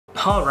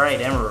Alright,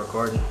 and we're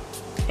recording.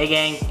 Hey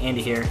gang,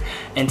 Andy here,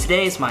 and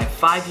today is my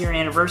 5-year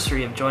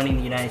anniversary of joining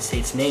the United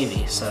States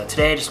Navy. So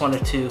today I just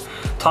wanted to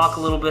talk a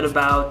little bit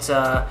about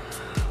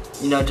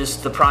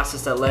just the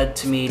process that led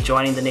to me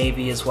joining the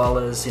Navy, as well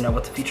as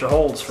what the future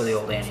holds for the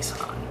old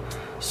DEVI.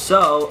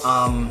 So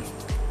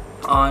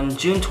on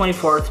June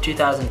 24th,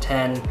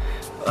 2010,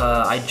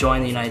 I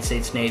joined the United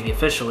States Navy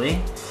officially.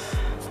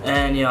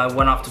 And I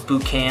went off to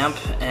boot camp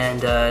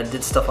and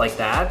did stuff like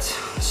that.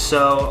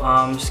 So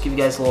just give you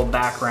guys a little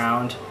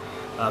background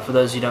for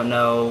those who don't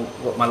know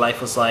what my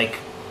life was like,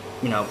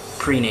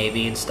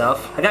 pre-Navy and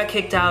stuff. I got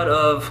kicked out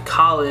of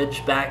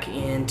college back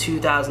in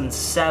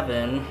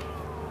 2007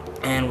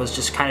 and was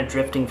just kind of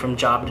drifting from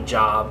job to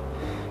job,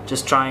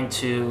 just trying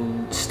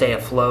to stay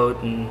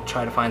afloat and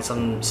try to find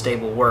some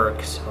stable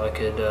work so I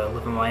could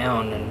live on my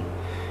own and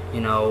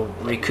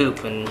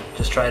recoup and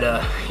just try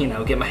to,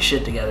 get my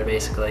shit together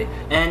basically.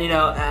 And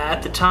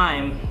at the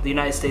time, the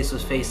United States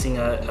was facing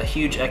a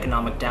huge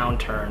economic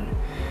downturn.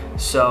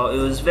 So it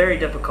was very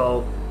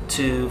difficult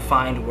to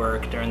find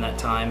work during that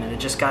time, and it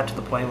just got to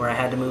the point where I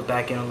had to move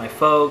back in with my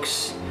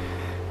folks,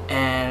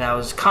 and I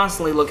was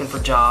constantly looking for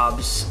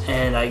jobs,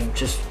 and I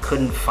just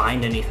couldn't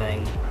find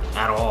anything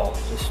at all,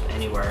 just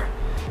anywhere.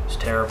 It was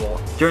terrible.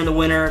 During the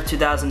winter of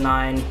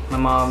 2009, my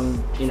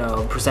mom,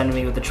 presented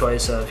me with the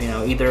choice of,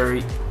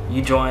 either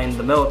you join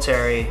the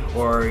military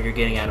or you're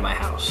getting out of my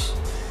house.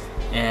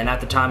 And at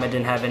the time I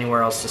didn't have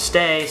anywhere else to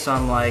stay, so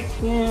I'm like,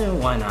 yeah,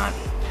 why not?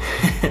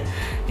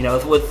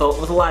 with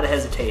a lot of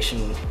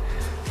hesitation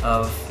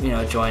of,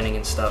 joining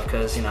and stuff,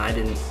 because, I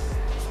didn't,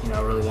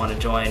 really want to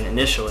join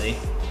initially.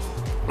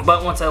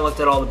 But once I looked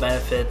at all the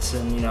benefits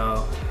and,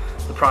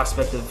 the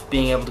prospect of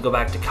being able to go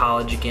back to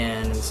college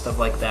again and stuff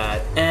like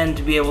that, and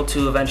to be able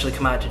to eventually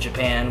come out to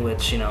Japan,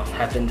 which,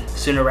 happened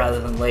sooner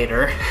rather than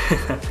later,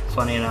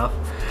 funny enough,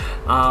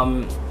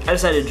 I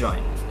decided to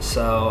join.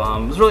 So I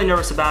was really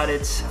nervous about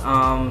it.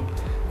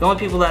 The only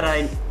people that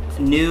I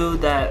knew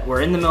that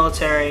were in the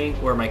military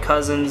were my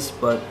cousins,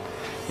 but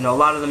a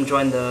lot of them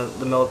joined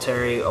the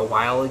military a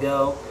while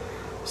ago,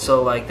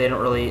 so like they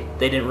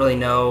didn't really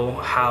know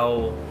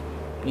how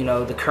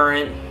the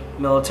current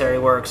military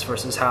works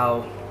versus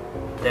how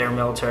their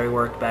military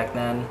worked back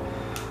then.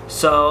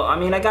 So I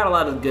mean, I got a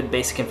lot of good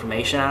basic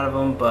information out of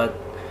them, but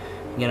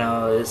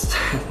it's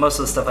most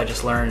of the stuff I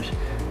just learned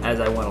as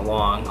I went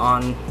along.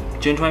 On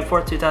June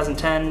 24th,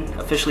 2010,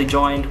 officially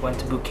joined, went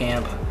to boot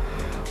camp,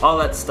 all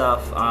that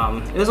stuff.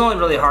 It was only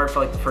really hard for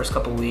like the first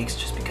couple weeks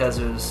just because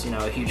it was,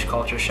 a huge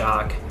culture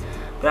shock.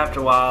 But after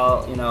a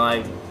while,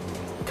 I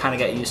kind of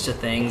got used to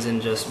things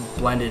and just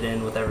blended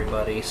in with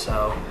everybody.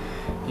 So,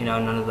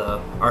 none of the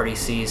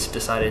RDCs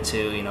decided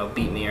to,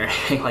 beat me or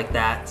anything like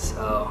that.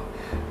 So,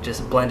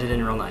 just blended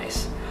in real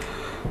nice.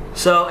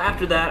 So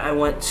after that, I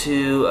went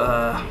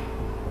to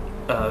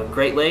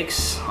Great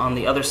Lakes on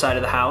the other side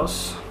of the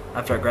house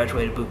after I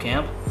graduated boot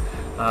camp.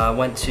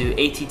 Went to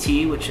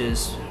ATT, which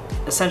is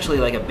essentially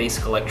like a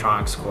basic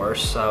electronics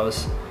course. So I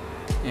was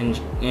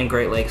in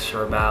Great Lakes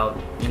for about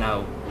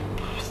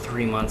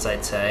 3 months,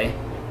 I'd say,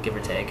 give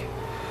or take.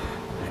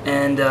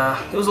 And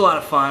it was a lot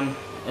of fun.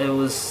 It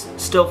was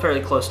still fairly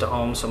close to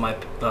home, so my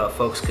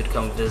folks could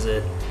come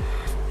visit.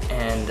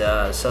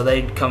 And so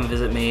they'd come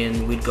visit me,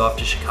 and we'd go off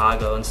to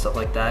Chicago and stuff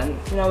like that. And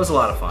it was a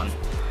lot of fun.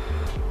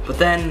 But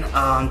then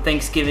on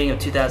Thanksgiving of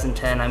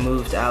 2010, I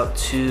moved out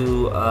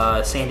to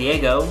San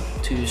Diego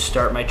to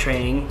start my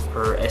training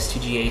for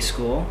STGA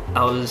school.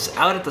 I was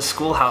out at the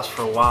schoolhouse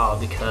for a while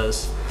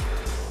because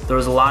there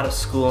was a lot of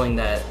schooling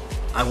that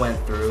I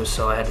went through,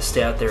 so I had to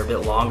stay out there a bit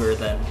longer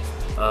than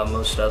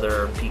most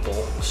other people.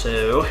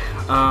 So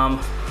I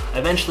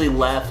eventually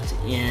left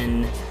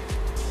in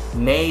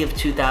May of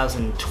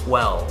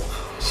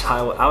 2012.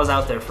 So I was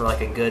out there for like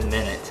a good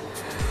minute.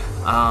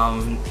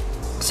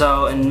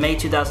 So in May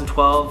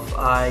 2012,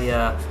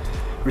 I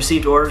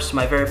received orders to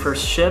my very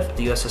first ship,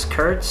 the USS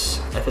Kurtz,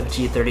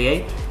 FFG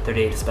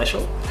 38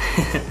 Special.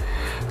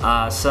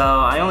 So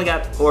I only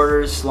got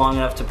orders long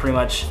enough to pretty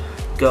much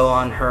go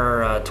on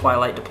her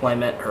twilight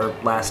deployment, her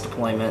last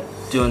deployment,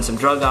 doing some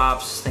drug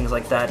ops, things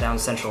like that down in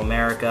Central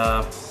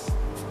America,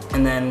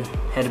 and then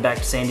headed back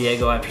to San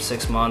Diego after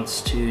 6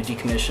 months to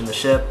decommission the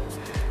ship.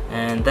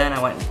 And then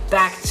I went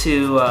back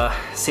to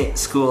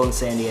school in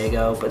San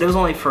Diego, but it was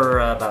only for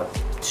about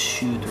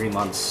 2-3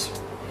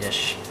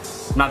 months-ish.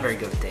 Not very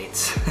good with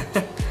dates.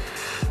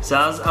 So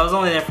I was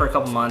only there for a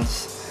couple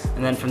months,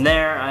 and then from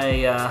there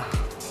I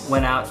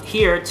went out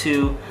here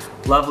to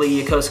lovely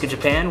Yokosuka,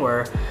 Japan,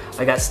 where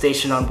I got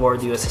stationed on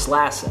board the USS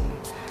Lassen.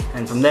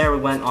 And from there we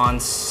went on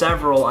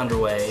several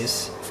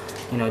underways,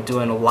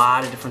 doing a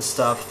lot of different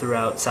stuff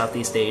throughout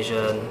Southeast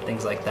Asia and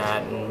things like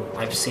that. And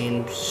I've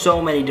seen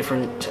so many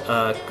different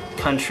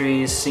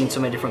countries, seen so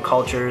many different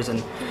cultures,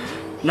 and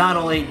not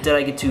only did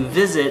I get to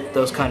visit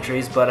those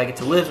countries, but I get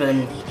to live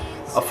in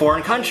a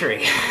foreign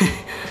country.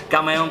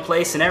 Got my own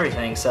place and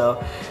everything,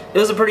 so it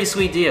was a pretty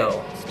sweet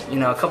deal.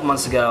 A couple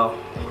months ago,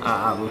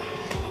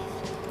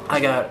 I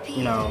got,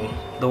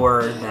 the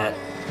word that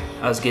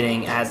I was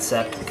getting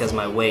ADSEPT because of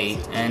my weight,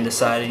 and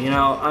decided,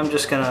 I'm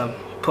just gonna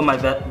put my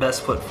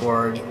best foot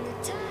forward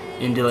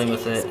in dealing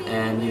with it,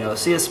 and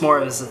see this more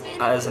as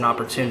an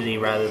opportunity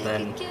rather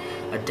than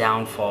a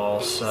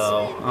downfall.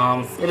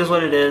 So it is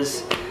what it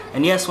is.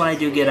 And yes, when I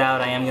do get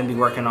out, I am going to be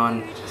working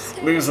on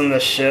losing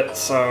this shit.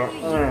 So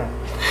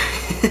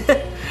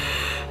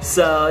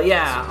so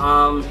yeah,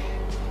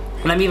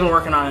 and I'm even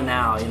working on it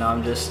now.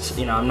 I'm just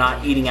I'm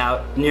not eating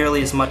out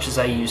nearly as much as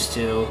I used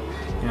to.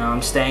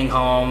 I'm staying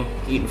home,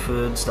 eating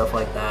food, stuff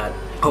like that.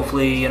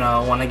 Hopefully,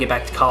 when I get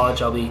back to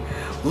college, I'll be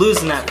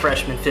losing that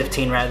freshman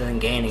 15 rather than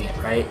gaining it,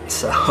 right?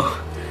 So,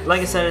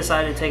 like I said, I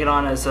decided to take it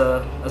on as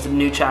a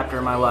new chapter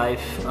in my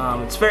life.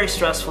 It's very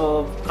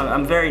stressful.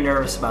 I'm very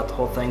nervous about the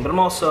whole thing, but I'm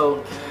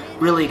also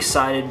really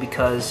excited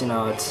because,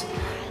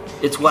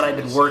 it's what I've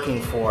been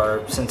working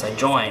for since I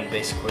joined,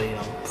 basically,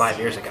 5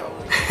 years ago.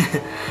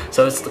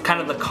 So it's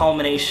kind of the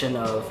culmination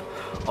of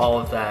all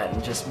of that,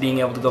 and just being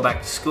able to go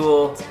back to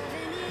school.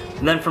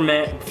 And then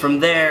from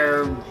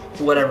there,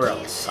 whatever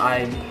else.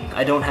 I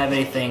don't have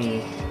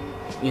anything,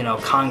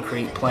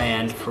 concrete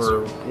planned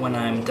for when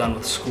I'm done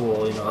with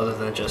school, other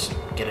than just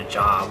get a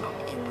job,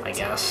 I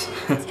guess.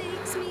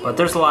 But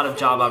there's a lot of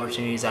job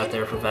opportunities out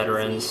there for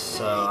veterans,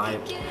 so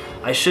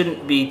I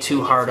shouldn't be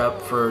too hard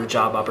up for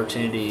job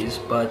opportunities.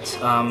 But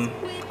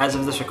as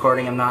of this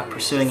recording, I'm not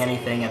pursuing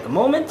anything at the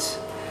moment.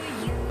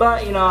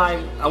 But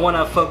I want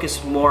to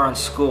focus more on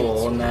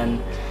school, and then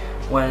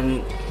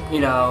when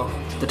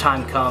the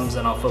time comes,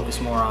 then I'll focus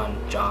more on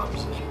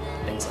jobs and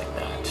things like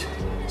that.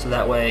 So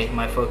that way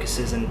my focus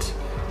isn't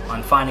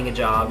on finding a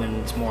job and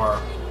it's more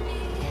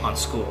on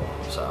school.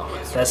 So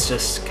that's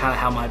just kind of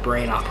how my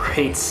brain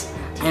operates.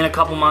 In a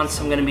couple months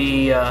I'm going to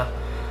be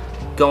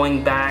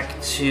going back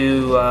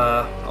to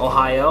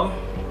Ohio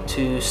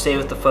to stay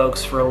with the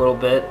folks for a little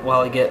bit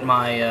while I get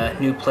my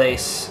new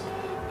place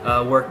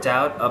worked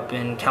out up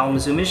in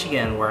Kalamazoo,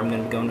 Michigan, where I'm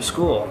going to be going to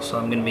school. So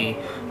I'm going to be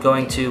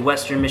going to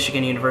Western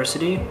Michigan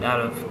University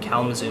out of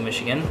Kalamazoo,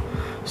 Michigan.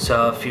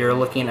 So if you're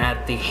looking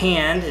at the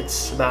hand,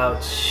 it's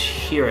about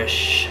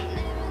here-ish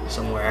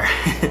somewhere.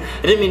 I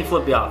didn't mean to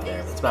flip you off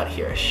there, but it's about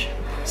here-ish.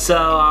 So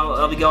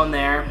I'll be going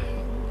there,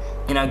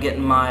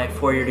 getting my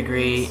 4-year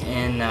degree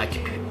in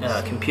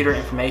computer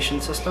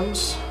information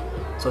systems.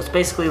 So it's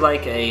basically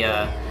like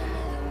a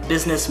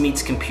business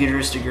meets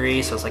computers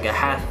degree. So it's like a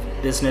half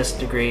business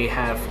degree,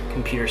 half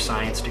computer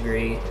science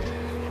degree.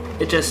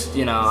 It just,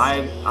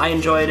 I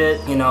enjoyed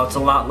it. It's a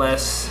lot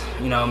less,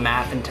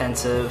 math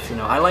intensive.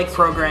 I like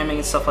programming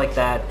and stuff like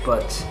that,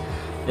 but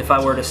if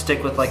I were to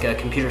stick with like a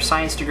computer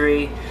science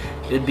degree,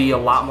 it'd be a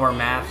lot more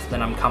math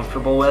than I'm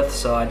comfortable with.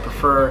 So I'd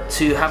prefer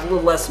to have a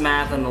little less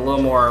math and a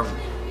little more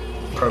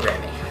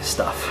programming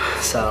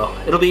stuff. So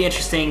it'll be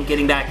interesting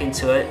getting back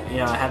into it.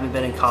 I haven't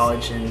been in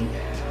college in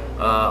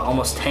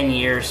almost 10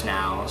 years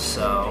now,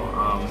 so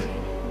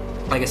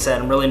like I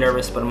said, I'm really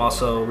nervous, but I'm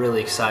also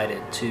really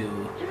excited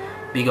to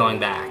be going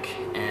back.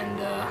 And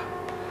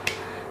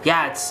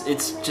yeah,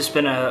 it's just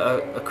been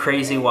a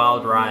crazy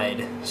wild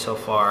ride so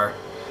far,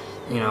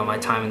 my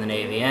time in the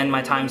Navy, and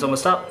my time's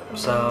almost up,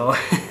 so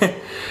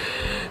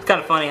it's kind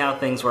of funny how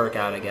things work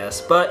out, I guess.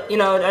 But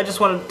I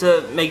just wanted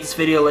to make this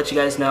video, let you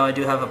guys know I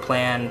do have a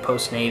plan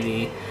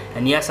post-Navy,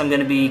 and yes, I'm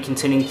going to be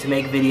continuing to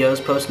make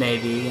videos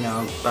post-Navy,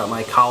 about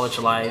my college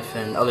life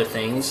and other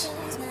things.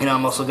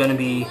 I'm also going to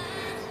be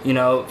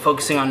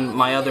focusing on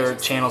my other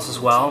channels as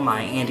well,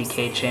 my Andy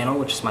K channel,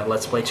 which is my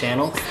Let's Play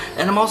channel,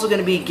 and I'm also going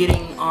to be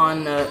getting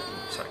on,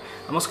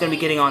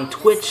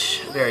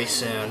 Twitch very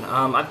soon.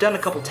 I've done a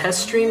couple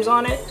test streams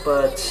on it,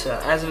 but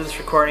as of this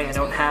recording, I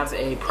don't have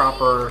a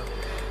proper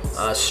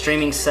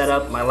streaming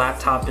setup. My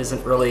laptop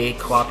isn't really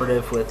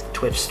cooperative with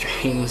Twitch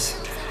streams,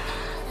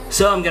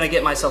 so I'm going to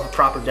get myself a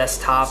proper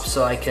desktop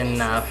so I can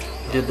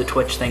do the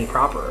Twitch thing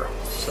proper.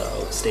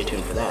 So stay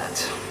tuned for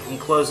that. In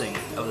closing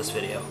of this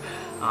video,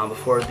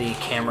 before the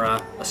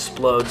camera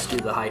explodes due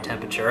to the high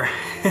temperature,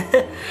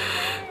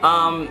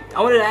 I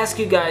wanted to ask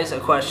you guys a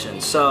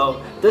question.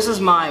 So this is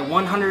my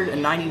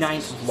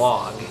 199th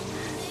vlog,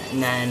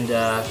 and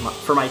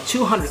for my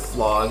 200th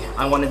vlog,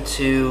 I wanted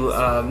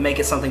to make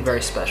it something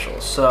very special.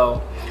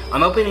 So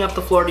I'm opening up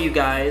the floor to you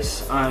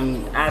guys.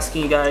 I'm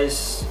asking you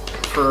guys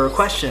for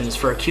questions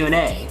for a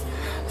Q&A.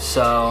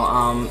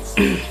 So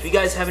if you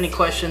guys have any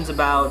questions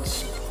about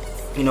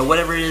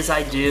whatever it is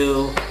I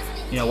do,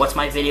 what's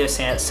my video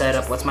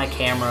setup, what's my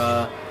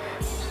camera,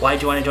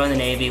 why'd you want to join the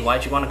Navy,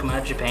 why'd you want to come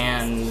out of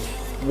Japan,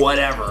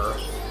 whatever,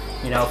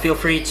 feel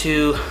free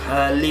to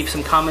leave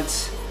some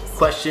comments,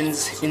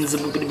 questions in the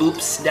boopity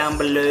boops down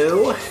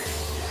below.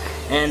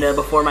 And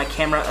before my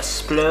camera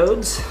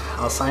explodes,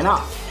 I'll sign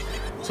off.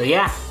 So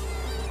yeah,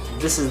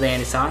 this is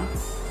TheAndySan.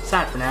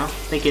 Sign for now.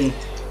 Thanking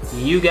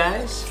you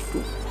guys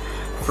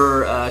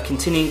for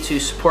continuing to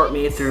support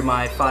me through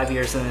my 5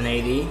 years in the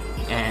Navy,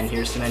 and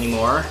here's to many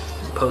more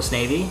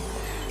post-Navy,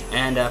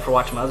 and for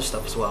watching my other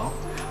stuff as well.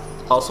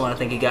 Also want to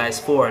thank you guys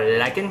for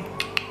liking,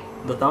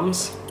 the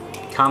thumbs,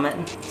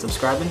 commenting,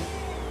 subscribing,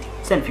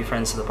 send a few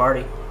friends to the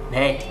party. And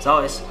hey, as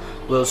always,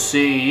 we'll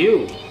see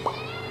you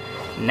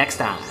next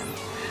time.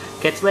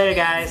 Catch you later,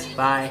 guys.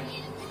 Bye.